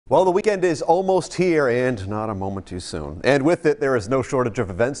Well, the weekend is almost here and not a moment too soon. And with it, there is no shortage of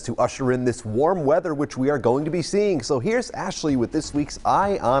events to usher in this warm weather, which we are going to be seeing. So here's Ashley with this week's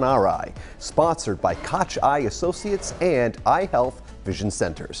Eye on Our Eye, sponsored by Koch Eye Associates and Eye Health Vision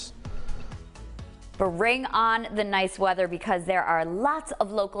Centers. Bring on the nice weather because there are lots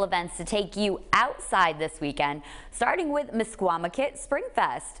of local events to take you outside this weekend, starting with Misquamicut Spring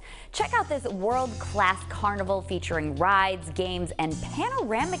Fest. Check out this world-class carnival featuring rides, games, and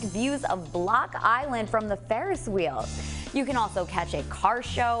panoramic views of Block Island from the Ferris wheel. You can also catch a car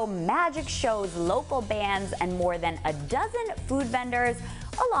show, magic shows, local bands, and more than a dozen food vendors,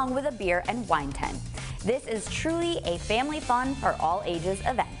 along with a beer and wine tent. This is truly a family fun for all ages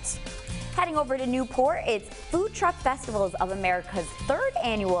event. Heading over to Newport, it's Food Truck Festivals of America's third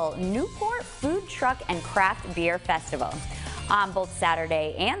annual Newport Food Truck and Craft Beer Festival. On both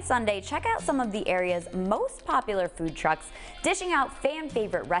Saturday and Sunday, check out some of the area's most popular food trucks, dishing out fan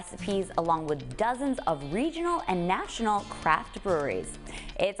favorite recipes along with dozens of regional and national craft breweries.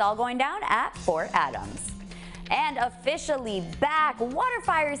 It's all going down at Fort Adams. And officially back, water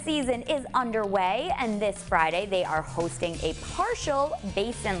fire season is underway, and this Friday they are hosting a partial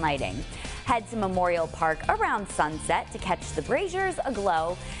basin lighting. Head to Memorial Park around sunset to catch the braziers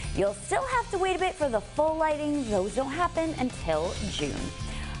aglow. You'll still have to wait a bit for the full lighting. Those don't happen until June.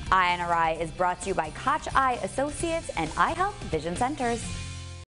 Eye on Our Eye is brought to you by Koch Eye Associates and Eye Health Vision Centers.